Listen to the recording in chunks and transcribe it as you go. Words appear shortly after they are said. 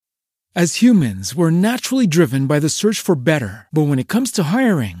As humans, we're naturally driven by the search for better. But when it comes to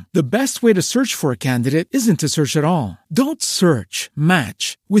hiring, the best way to search for a candidate isn't to search at all. Don't search,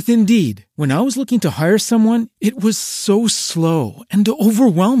 match with Indeed. When I was looking to hire someone, it was so slow and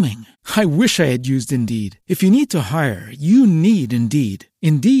overwhelming. I wish I had used Indeed. If you need to hire, you need Indeed.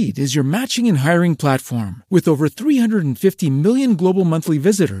 Indeed is your matching and hiring platform with over 350 million global monthly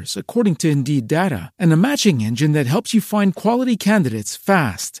visitors, according to Indeed data, and a matching engine that helps you find quality candidates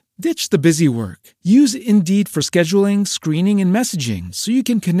fast. Ditch the busy work. Use Indeed for scheduling, screening, and messaging so you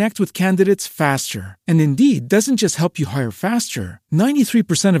can connect with candidates faster. And Indeed doesn't just help you hire faster.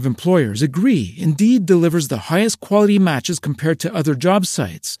 93% of employers agree Indeed delivers the highest quality matches compared to other job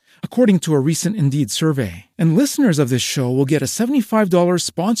sites, according to a recent Indeed survey. And listeners of this show will get a $75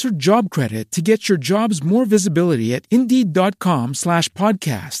 sponsored job credit to get your jobs more visibility at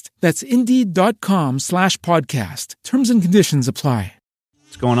Indeed.com/podcast. That's Indeed.com/podcast. Terms and conditions apply.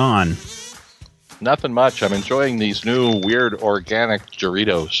 What's going on? Nothing much. I'm enjoying these new weird organic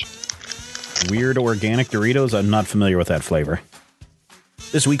Doritos. Weird organic Doritos? I'm not familiar with that flavor.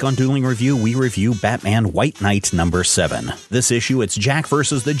 This week on Dueling Review, we review Batman White Knight number 7. This issue, it's Jack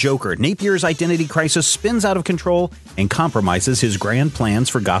versus the Joker. Napier's identity crisis spins out of control and compromises his grand plans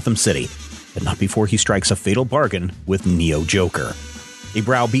for Gotham City, but not before he strikes a fatal bargain with Neo Joker. A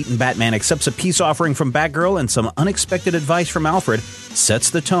browbeaten Batman accepts a peace offering from Batgirl, and some unexpected advice from Alfred sets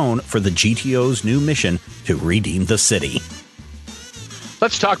the tone for the GTO's new mission to redeem the city.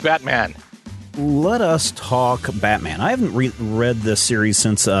 Let's talk Batman. Let us talk Batman. I haven't read this series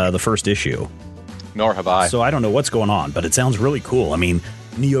since the first issue. Nor have I. So I don't know what's going on, but it sounds really cool. I mean,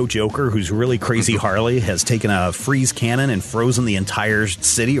 Neo Joker, who's really crazy Harley, has taken a freeze cannon and frozen the entire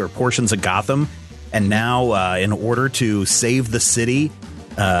city or portions of Gotham. And now, in order to save the city,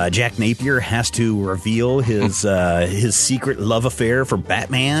 Jack Napier has to reveal his secret love affair for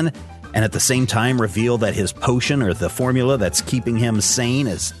Batman, and at the same time reveal that his potion, or the formula that's keeping him sane,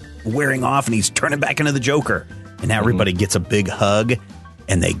 is wearing off, and he's turning back into the Joker. And now everybody gets a big hug,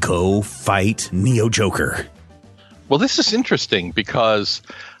 and they go fight Neo Joker. Well, this is interesting because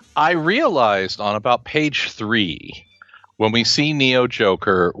I realized on about page 3, when we see Neo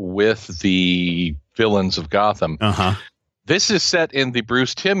Joker with the villains of Gotham, this is set in the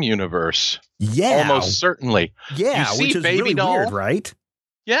Bruce Timm universe. Yeah. Almost certainly. Yeah, you see which is Baby really Doll, weird, right?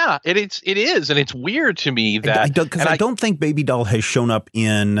 Yeah, it is, and it's weird to me that... Because I don't think Baby Doll has shown up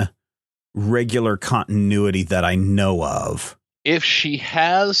in regular continuity that I know of. If she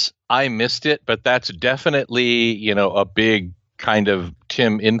has, I missed it, but that's definitely, a big kind of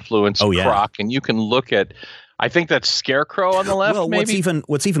Tim influence crock, and you can look at... I think that's Scarecrow on the left. Well, maybe?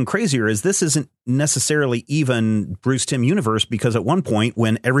 what's even crazier is this isn't necessarily even Bruce Timm universe, because at one point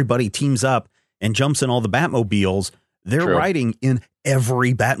when everybody teams up and jumps in all the Batmobiles, they're riding in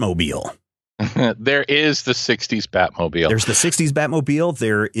every Batmobile. There is the 60s Batmobile. There's the 60s Batmobile.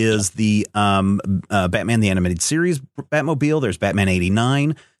 There is the Batman the Animated Series Batmobile. There's Batman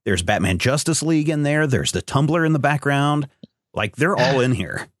 89. There's Batman Justice League in there. There's the Tumbler in the background. Like, they're all in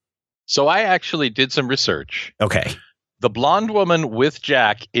here. So I actually did some research. Okay. The blonde woman with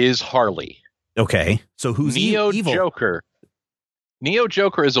Jack is Harley. Okay. So who's Neo evil? Joker? Neo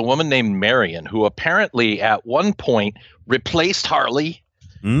Joker is a woman named Marion, who apparently at one point replaced Harley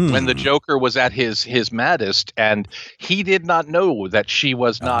when the Joker was at his maddest, and he did not know that she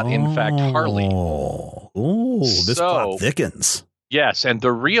was not, in fact, Harley. Oh, this plot thickens. Yes, and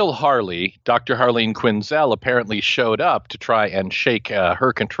the real Harley, Dr. Harleen Quinzel, apparently showed up to try and shake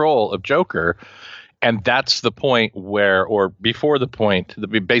her control of Joker. And that's the point where, or before the point,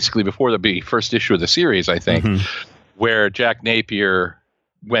 basically before the first issue of the series, I think, where Jack Napier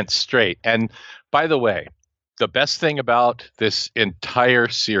went straight. And by the way, the best thing about this entire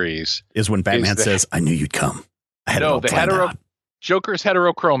series is when Batman says, I knew you'd come. I had it all planned out. Joker's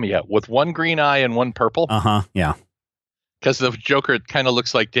heterochromia with one green eye and one purple. Yeah. Because the Joker kind of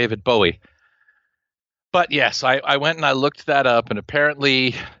looks like David Bowie. But yes, I went and I looked that up, and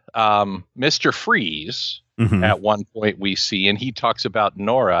apparently Mr. Freeze, at one point we see, and he talks about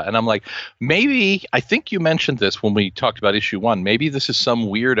Nora, and I'm like, maybe, I think you mentioned this when we talked about issue 1, maybe this is some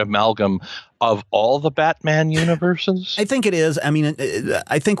weird amalgam of all the Batman universes? I think it is. I mean,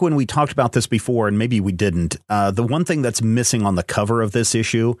 I think when we talked about this before, and maybe we didn't, the one thing that's missing on the cover of this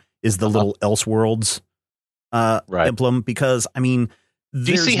issue is the little Elseworlds emblem, because I mean,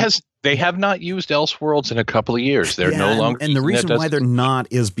 DC they have not used Elseworlds in a couple of years. They're no longer, and the reason why they're not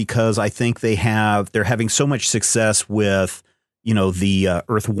is because I think they're having so much success with the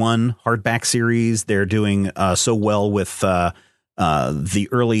Earth One hardback series. They're doing so well with the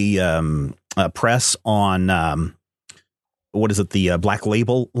early press on what is it? The Black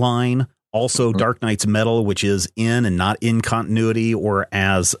Label line. Also, Dark Knight's Metal, which is in and not in continuity, or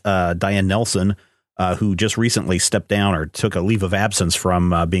as Diane Nelson, who just recently stepped down or took a leave of absence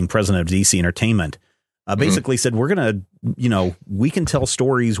from being president of DC Entertainment, basically said, we're going to, we can tell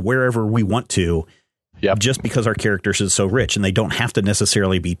stories wherever we want to, just because our characters is so rich, and they don't have to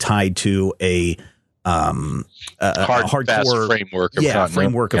necessarily be tied to a hardcore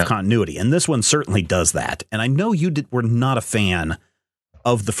framework of continuity. And this one certainly does that. And I know you were not a fan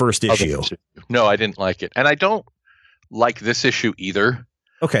of the first issue. No, I didn't like it. And I don't like this issue either.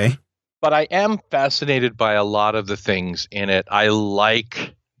 Okay. But I am fascinated by a lot of the things in it. I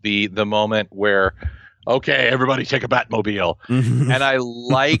like the moment where, okay, everybody take a Batmobile. And I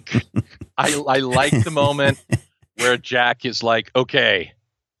like the moment where Jack is like, okay,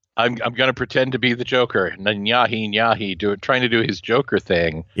 I'm going to pretend to be the Joker. And then Nyahi trying to do his Joker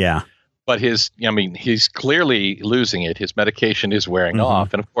thing. Yeah. But he's clearly losing it. His medication is wearing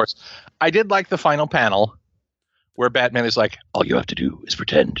off. And of course, I did like the final panel where Batman is like, all you have to do is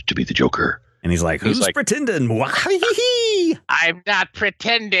pretend to be the Joker. And he's like, who's pretending? I'm not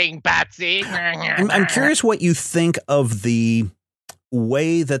pretending, Batsy. I'm curious what you think of the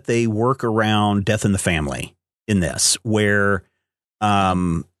way that they work around Death in the Family in this, where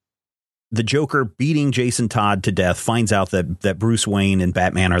the Joker beating Jason Todd to death finds out that Bruce Wayne and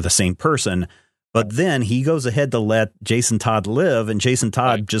Batman are the same person, but then he goes ahead to let Jason Todd live, and Jason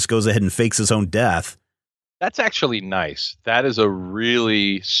Todd just goes ahead and fakes his own death. That's actually nice. That is a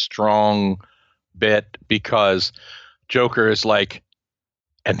really strong bit, because Joker is like,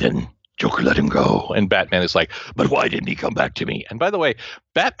 and then Joker let him go. And Batman is like, but why didn't he come back to me? And by the way,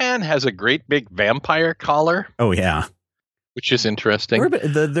 Batman has a great big vampire collar. Oh, yeah. Which is interesting.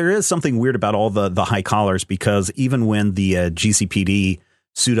 There is something weird about all the high collars, because even when the GCPD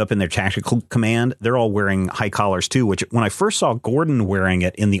suit up in their tactical command, they're all wearing high collars too, which when I first saw Gordon wearing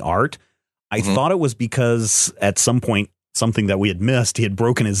it in the art, I thought it was because at some point, something that we had missed, he had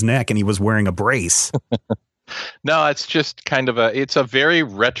broken his neck and he was wearing a brace. No, it's just kind of it's a very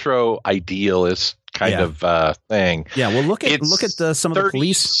retro idealist kind of thing. Yeah. Well, look at some of the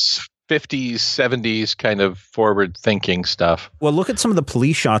police 50s, 70s kind of forward thinking stuff. Well, look at some of the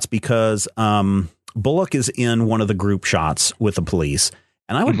police shots, because Bullock is in one of the group shots with the police.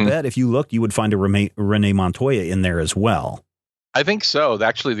 And I would bet if you looked, you would find a Renee Montoya in there as well. I think so.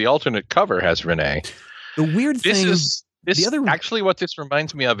 Actually, the alternate cover has Renee. The weird thing actually, what this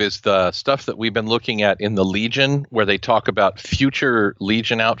reminds me of is the stuff that we've been looking at in the Legion, where they talk about future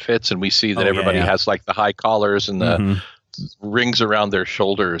Legion outfits, and we see that everybody has like the high collars and the rings around their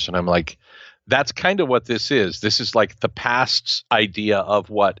shoulders. And I'm like, that's kind of what this is. This is like the past's idea of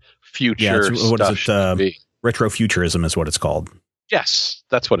what future stuff should be. Retrofuturism is what it's called. Yes,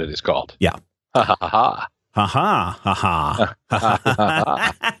 that's what it is called. Yeah. Ha ha ha. Ha ha ha ha.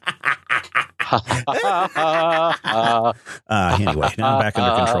 Anyway, now I'm back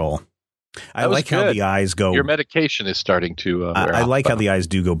under control. I like how the eyes go. Your medication is starting to I like how the eyes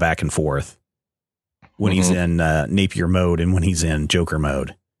do go back and forth when he's in Napier mode and when he's in Joker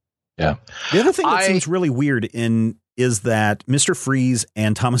mode. Yeah. The other thing that seems really weird is that Mr. Freeze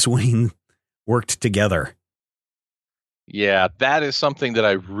and Thomas Wayne worked together. Yeah, that is something that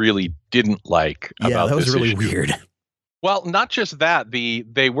I really didn't like about this. Yeah, that was really issue. Weird. Well, not just that,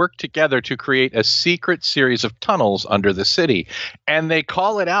 they work together to create a secret series of tunnels under the city, and they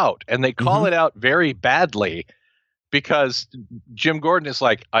call it out, and they call it out very badly, because Jim Gordon is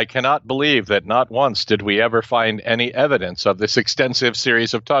like, I cannot believe that not once did we ever find any evidence of this extensive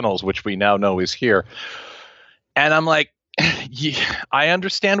series of tunnels, which we now know is here. And I'm like, yeah, I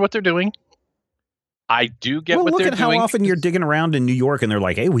understand what they're doing. I do get what they're doing. Look at how often you're digging around in New York and they're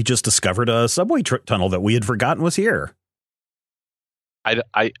like, hey, we just discovered a subway tunnel that we had forgotten was here.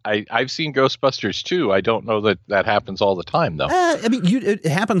 I've seen Ghostbusters too. I don't know that happens all the time, though. I mean, it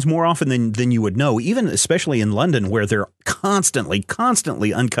happens more often than you would know, even especially in London, where they're constantly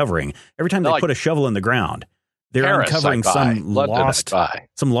uncovering. Every time they put a shovel in the ground, they're uncovering some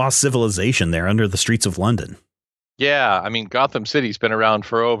lost civilization there under the streets of London. Yeah, I mean, Gotham City's been around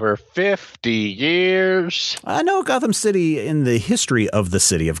for over 50 years. I know Gotham City, in the history of the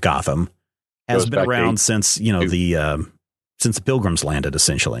city of Gotham, has been around since, since the Pilgrims landed,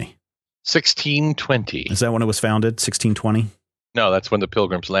 essentially. 1620. Is that when it was founded? 1620? No, that's when the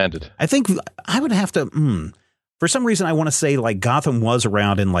Pilgrims landed. I think I would have to, for some reason, I want to say like Gotham was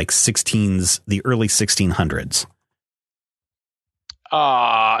around in like the early 1600s.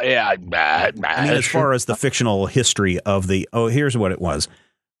 Yeah. I mean, as far as the fictional history of here's what it was.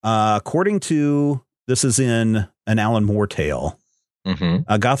 According to, this is in an Alan Moore tale,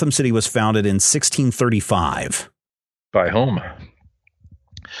 Gotham City was founded in 1635. By whom?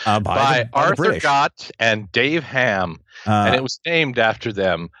 By the Arthur British. Gott and Dave Ham. And it was named after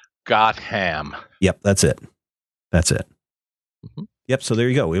them, Gott Ham. Yep, that's it. Mm-hmm. Yep, so there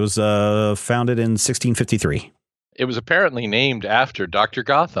you go. It was founded in 1653. It was apparently named after Dr.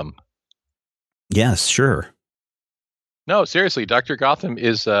 Gotham. Yes, sure. No, seriously, Dr. Gotham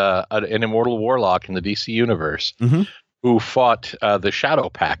is an immortal warlock in the DC universe who fought the Shadow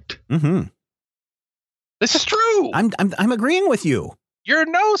Pact. Mm-hmm. This is true. I'm agreeing with you. You're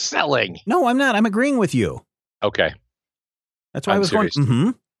no selling. No, I'm not. I'm agreeing with you. Okay. That's why I was serious.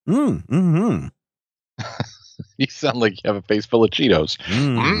 going. You sound like you have a face full of Cheetos.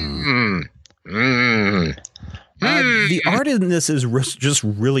 The art in this is just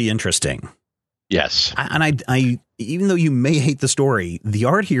really interesting. Yes. And I, even though you may hate the story, the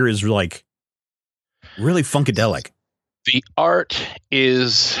art here is like really funkadelic. The art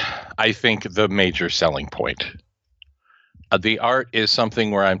is, I think, the major selling point. The art is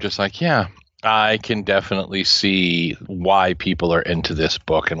something where I'm just like, yeah, I can definitely see why people are into this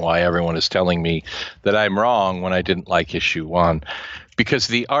book and why everyone is telling me that I'm wrong when I didn't like issue 1. Because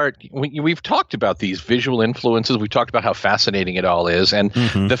the art, we've talked about these visual influences. We've talked about how fascinating it all is. And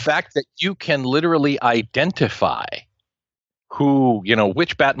the fact that you can literally identify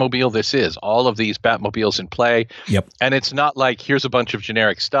which Batmobile this is, all of these Batmobiles in play. Yep. And it's not like, here's a bunch of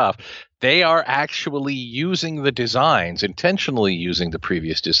generic stuff. They are actually using the designs, intentionally using the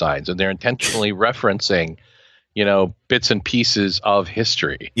previous designs, and they're intentionally referencing, bits and pieces of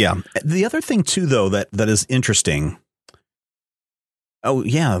history. Yeah. The other thing too, though, that is interesting. Oh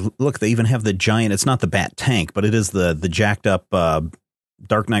yeah. Look, they even have the giant, it's not the Bat tank, but it is the jacked up,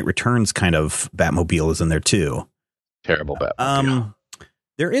 Dark Knight Returns kind of Batmobile is in there too. Terrible Batmobile.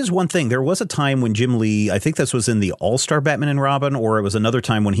 There is one thing. There was a time when Jim Lee, I think this was in the All-Star Batman and Robin, or it was another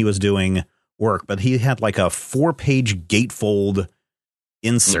time when he was doing work, but he had like a 4-page gatefold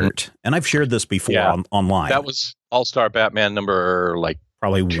insert. And I've shared this before online. That was All-Star Batman number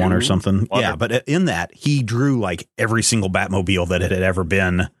probably 2, 1 or something. 1 yeah. But in that, he drew like every single Batmobile that had ever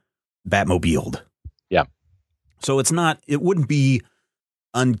been Batmobiled. Yeah. So it wouldn't be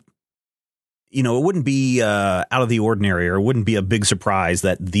it wouldn't be out of the ordinary, or it wouldn't be a big surprise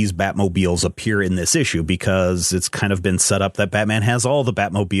that these Batmobiles appear in this issue, because it's kind of been set up that Batman has all the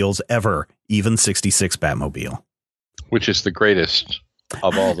Batmobiles ever, even 66 Batmobile. Which is the greatest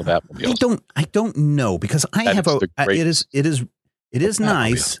of all the Batmobiles. I don't know, because it is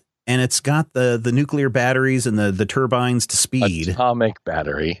nice, and it's got the nuclear batteries and the turbines to speed. Atomic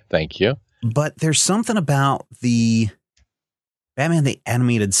battery, thank you. But there's something about the Batman the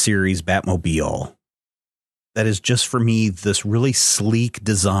Animated Series Batmobile that is just, for me, this really sleek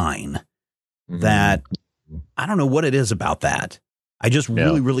design that I don't know what it is about that. I just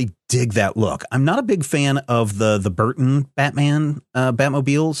really dig that look. I'm not a big fan of the Burton Batman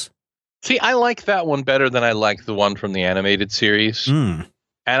Batmobiles. See, I like that one better than I like the one from the animated series. And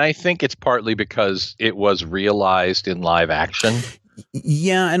I think it's partly because it was realized in live action.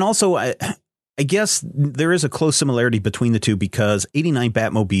 Yeah, and also I guess there is a close similarity between the two, because 89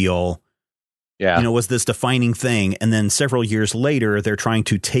 Batmobile, was this defining thing. And then several years later, they're trying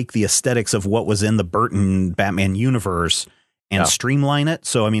to take the aesthetics of what was in the Burton Batman universe and streamline it.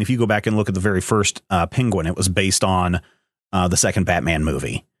 So, I mean, if you go back and look at the very first Penguin, it was based on the second Batman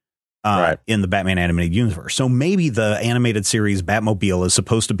movie in the Batman animated universe. So maybe the animated series Batmobile is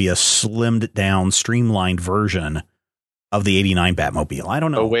supposed to be a slimmed down, streamlined version of the 89 Batmobile. I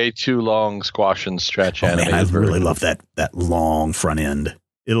don't know. A way too long squash and stretch animated I version. really love that long front end.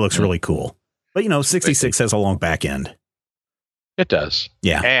 It looks really cool. But 66 has a long back end. It does.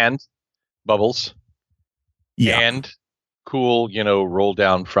 Yeah. And bubbles. Yeah. And cool, roll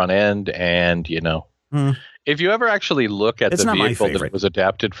down front end, and if you ever actually look at It's the not my vehicle that favorite. it was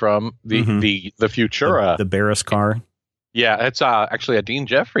adapted from, the Futura, the Barris car. yeah, it's actually a Dean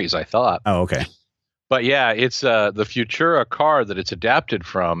Jeffries, I thought. Oh, okay. But yeah, it's the Futura car that it's adapted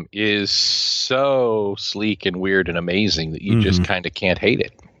from is so sleek and weird and amazing that you just kind of can't hate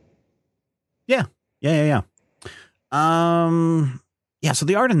it. Yeah. So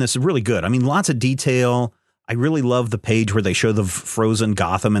the art in this is really good. I mean, lots of detail. I really love the page where they show the frozen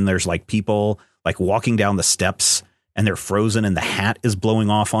Gotham, and there's like people like walking down the steps, and they're frozen, and the hat is blowing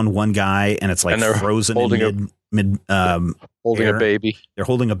off on one guy, and it's like frozen in mid holding air. a baby. They're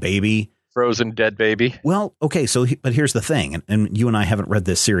holding a baby. Frozen dead baby. Well, okay, but here's the thing, and you and I haven't read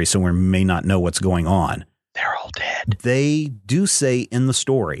this series, so we may not know what's going on. They're all dead. They do say in the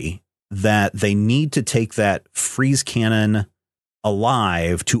story that they need to take that freeze cannon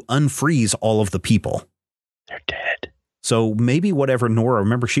alive to unfreeze all of the people. They're dead. So maybe whatever Nora,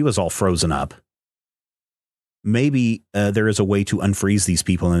 remember, she was all frozen up. maybe there is a way to unfreeze these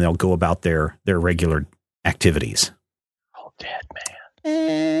people and they'll go about their regular activities. Oh, dead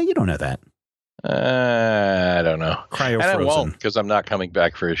man. You don't know that. I don't know. Cryo and I frozen. won't, because I'm not coming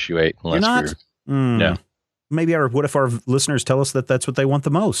back for issue 8 unless You're not? No. Maybe what if our listeners tell us that that's what they want the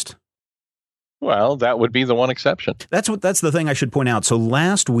most? Well, that would be the one exception. That's the thing I should point out. So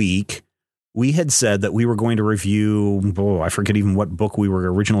last week we had said that we were going to review, I forget even what book we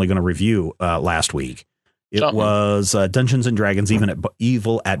were originally going to review last week. It was Dungeons and Dragons,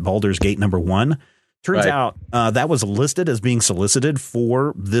 Evil at Baldur's Gate #1. Turns out that was listed as being solicited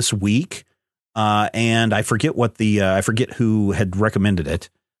for this week. And I forget who had recommended it.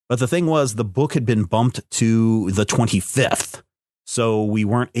 But the thing was, the book had been bumped to the 25th. So we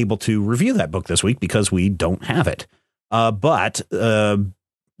weren't able to review that book this week because we don't have it. But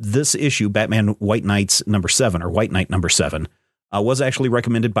this issue, Batman White Knights #7 or White Knight #7, was actually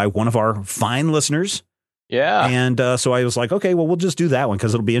recommended by one of our fine listeners. Yeah. And so I was like, okay, well, we'll just do that one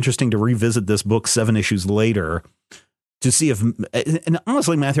because it'll be interesting to revisit this book 7 issues later to see if, and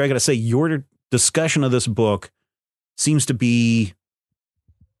honestly, Matthew, I got to say, your discussion of this book seems to be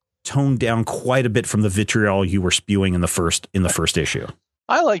toned down quite a bit from the vitriol you were spewing in the first issue.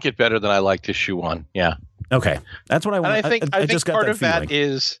 I like it better than I liked issue 1. Yeah. Okay. That's what I want. And I think part of that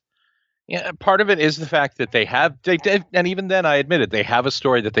is, part of it is the fact that they and even then I admit it, they have a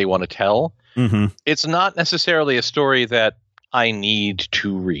story that they want to tell. Mm-hmm. It's not necessarily a story that I need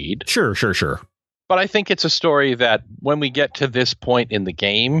to read. Sure. But I think it's a story that when we get to this point in the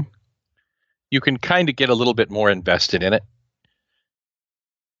game, you can kind of get a little bit more invested in it.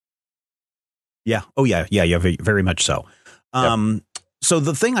 Yeah. Oh, yeah. Very much so. Yep. So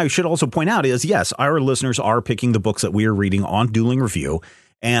the thing I should also point out is, yes, our listeners are picking the books that we are reading on Dueling Review.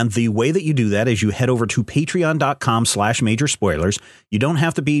 And the way that you do that is you head over to patreon.com/major spoilers. You don't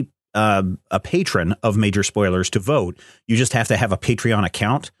have to be a patron of Major Spoilers to vote. You just have to have a Patreon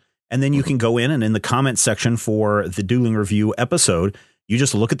account. And then you can go in and in the comments section for the Dueling Review episode, you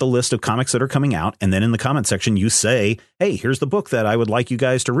just look at the list of comics that are coming out. And then in the comment section, you say, hey, here's the book that I would like you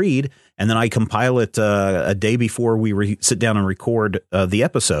guys to read. And then I compile it a day before we sit down and record the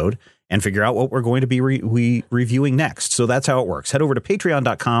episode and figure out what we're going to be reviewing next. So that's how it works. Head over to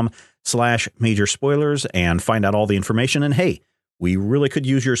patreon.com/major spoilers and find out all the information. And hey, we really could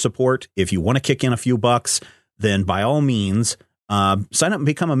use your support. If you want to kick in a few bucks, then by all means, sign up and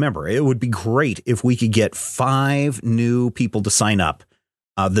become a member. It would be great if we could get 5 new people to sign up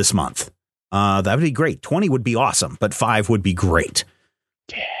this month. That would be great. 20 would be awesome, but 5 would be great.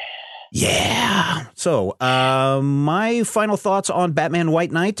 Yeah. So my final thoughts on Batman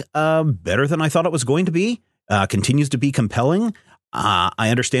White Knight, better than I thought it was going to be, continues to be compelling. I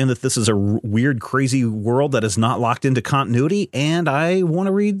understand that this is a weird, crazy world that is not locked into continuity, and I want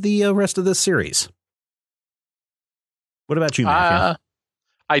to read the rest of this series. What about you, Matthew?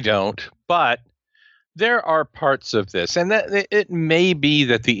 I don't, but there are parts of this, and that it may be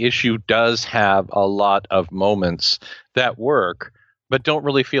that the issue does have a lot of moments that work, but don't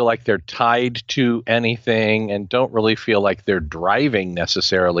really feel like they're tied to anything and don't really feel like they're driving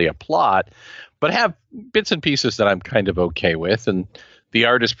necessarily a plot, but have bits and pieces that I'm kind of okay with. And the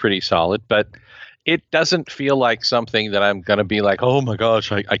art is pretty solid, but it doesn't feel like something that I'm going to be like, oh my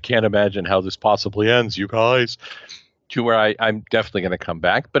gosh, I can't imagine how this possibly ends, you guys, to where I'm definitely going to come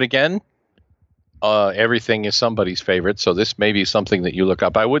back. But again, everything is somebody's favorite. So this may be something that you look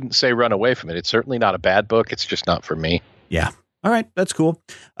up. I wouldn't say run away from it. It's certainly not a bad book. It's just not for me. Yeah. All right. That's cool.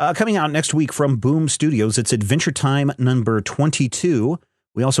 Coming out next week from Boom Studios, it's Adventure Time #22.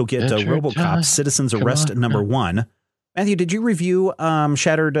 We also get RoboCop Citizen's Arrest #1. Matthew, did you review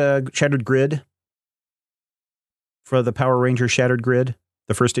Shattered Grid for the Power Rangers Shattered Grid,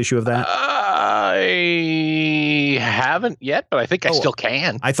 the first issue of that? I haven't yet, but I think I still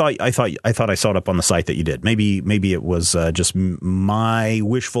can. I thought I saw it up on the site that you did. Maybe it was just my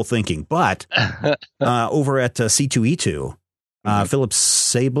wishful thinking. But over at C2E2, Philip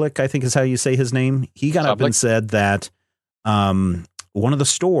Sablick, I think is how you say his name. He got up and said that one of the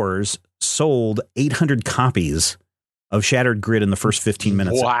stores sold 800 copies of Shattered Grid in the first 15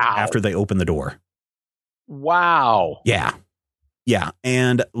 minutes after they opened the door. Wow. Yeah.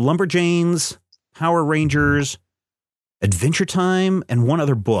 And Lumberjanes, Power Rangers, Adventure Time, and one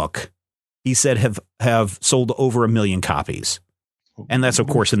other book, he said have sold over 1 million copies. And that's, of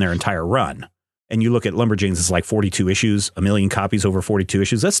course, in their entire run. And you look at Lumberjanes, it's like 42 issues, 1 million copies over 42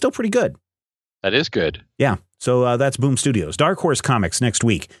 issues. That's still pretty good. That is good. Yeah. So that's Boom Studios. Dark Horse Comics next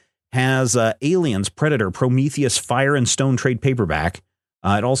week has Aliens, Predator, Prometheus, Fire and Stone trade paperback.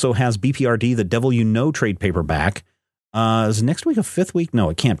 It also has BPRD, The Devil You Know trade paperback. Is next week a fifth week? No,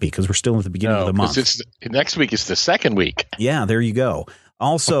 it can't be because we're still at the beginning of the month. Next week is the second week. Yeah, there you go.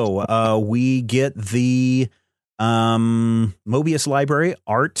 Also, we get the Mobius Library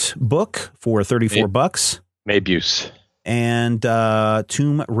art book for $34. Mabius. And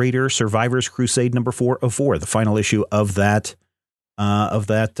Tomb Raider Survivors Crusade number 4 of 4, the final issue of that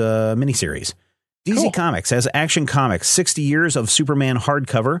miniseries. DC Comics has Action Comics 60 Years of Superman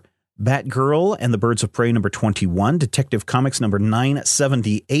hardcover, Batgirl and the Birds of Prey number 21, Detective Comics number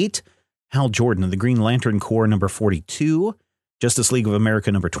 978, Hal Jordan and the Green Lantern Corps number 42, Justice League of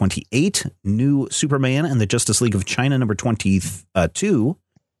America number 28, New Superman and the Justice League of China number 22,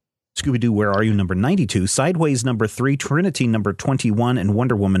 Scooby-Doo Where Are You number 92, Sideways number 3, Trinity number 21, and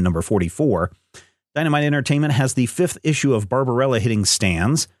Wonder Woman number 44. Dynamite Entertainment has the 5th issue of Barbarella hitting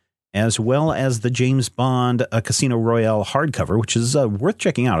stands, as well as the James Bond Casino Royale hardcover, which is worth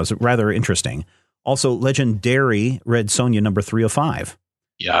checking out. It's rather interesting. Also, Legendary Red Sonja number 305.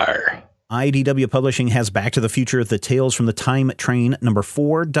 Yar. IDW Publishing has Back to the Future, The Tales from the Time Train number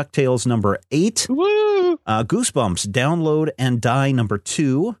 4, DuckTales number 8, Woo! Goosebumps Download and Die number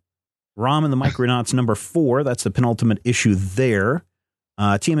 2, Rom and the Micronauts number 4. That's the penultimate issue there.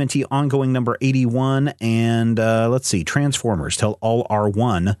 TMNT Ongoing number 81. And let's see, Transformers Tell All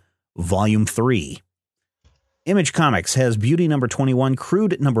R1 Volume 3. Image Comics has Beauty number 21,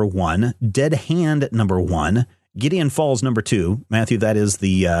 Crude number 1, Dead Hand number 1, Gideon Falls number 2. Matthew, that is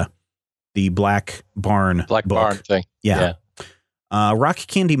the Black Barn Black book. Barn thing. Yeah. Rock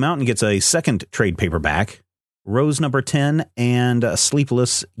Candy Mountain gets a second trade paperback. Rose number 10 and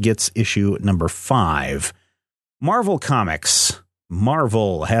Sleepless gets issue number 5. Marvel Comics.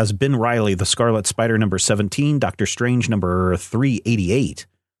 Marvel has Ben Reilly, The Scarlet Spider number 17, Doctor Strange number 388.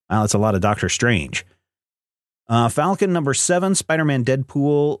 Wow, that's a lot of Doctor Strange. Falcon number 7, Spider-Man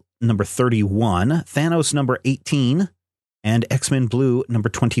Deadpool number 31, Thanos number 18, and X-Men Blue number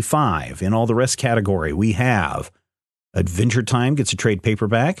 25. In all the rest category, we have Adventure Time gets a trade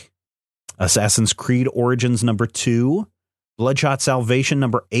paperback, Assassin's Creed Origins number 2, Bloodshot Salvation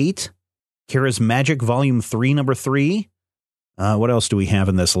number 8, Kara's Magic Volume 3 number 3. What else do we have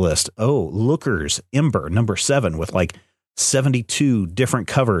in this list? Oh, Lookers Ember number 7 with like 72 different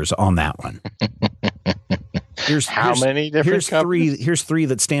covers on that one. Here's many different covers? Here's three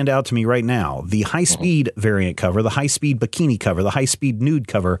that stand out to me right now. The high-speed variant cover, the high-speed bikini cover, the high-speed nude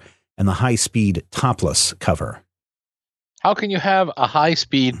cover, and the high-speed topless cover. How can you have a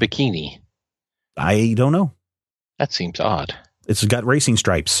high-speed bikini? I don't know. That seems odd. It's got racing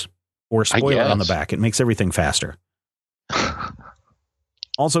stripes or a spoiler on the back. It makes everything faster.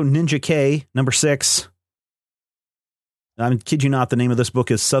 Also, Ninja K, number 6. I kid you not, the name of this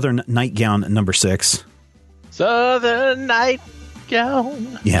book is Southern Nightgown, number 6. Southern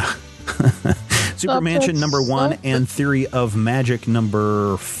Nightgown. Yeah. Supermansion, number 1, and Theory of Magic,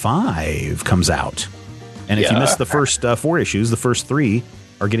 number 5 comes out. And if you missed the first 4 issues, the first 3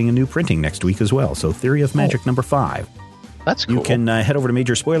 are getting a new printing next week as well. So Theory of Magic, number 5. That's cool. You can head over to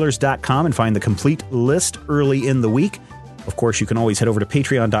majorspoilers.com and find the complete list early in the week. Of course, you can always head over to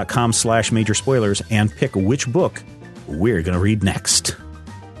patreon.com/majorspoilers and pick which book we're going to read next.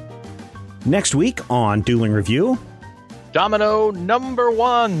 Next week on Dueling Review, Domino number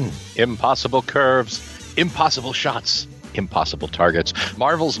 1. Impossible curves, impossible shots, impossible targets.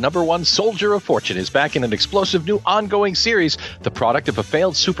 Marvel's number 1 Soldier of Fortune is back in an explosive new ongoing series. The product of a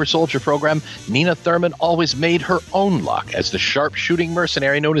failed super soldier program, Nina Thurman always made her own luck as the sharp-shooting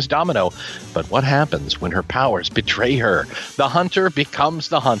mercenary known as Domino. But what happens when her powers betray her? The hunter becomes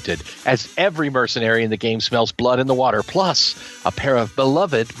the hunted, as every mercenary in the game smells blood in the water. Plus, a pair of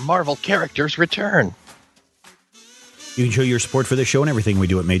beloved Marvel characters return. you can show your support for this show and everything we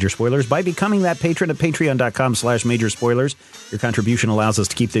do at Major Spoilers by becoming that patron at patreon.com/majorspoilers. Your contribution allows us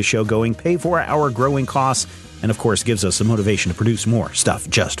to keep this show going, pay for our growing costs, and of course gives us the motivation to produce more stuff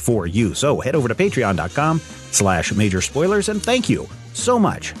just for you. So head over to patreon.com/majorspoilers, and thank you so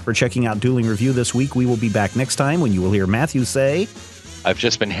much for checking out Dueling Review this week. We will be back next time when you will hear Matthew say, I've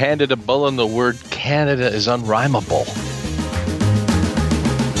just been handed a bulletin. The word Canada is unrhymable.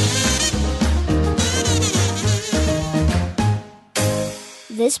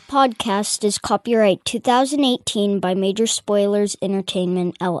 This podcast is copyright 2018 by Major Spoilers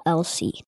Entertainment, LLC.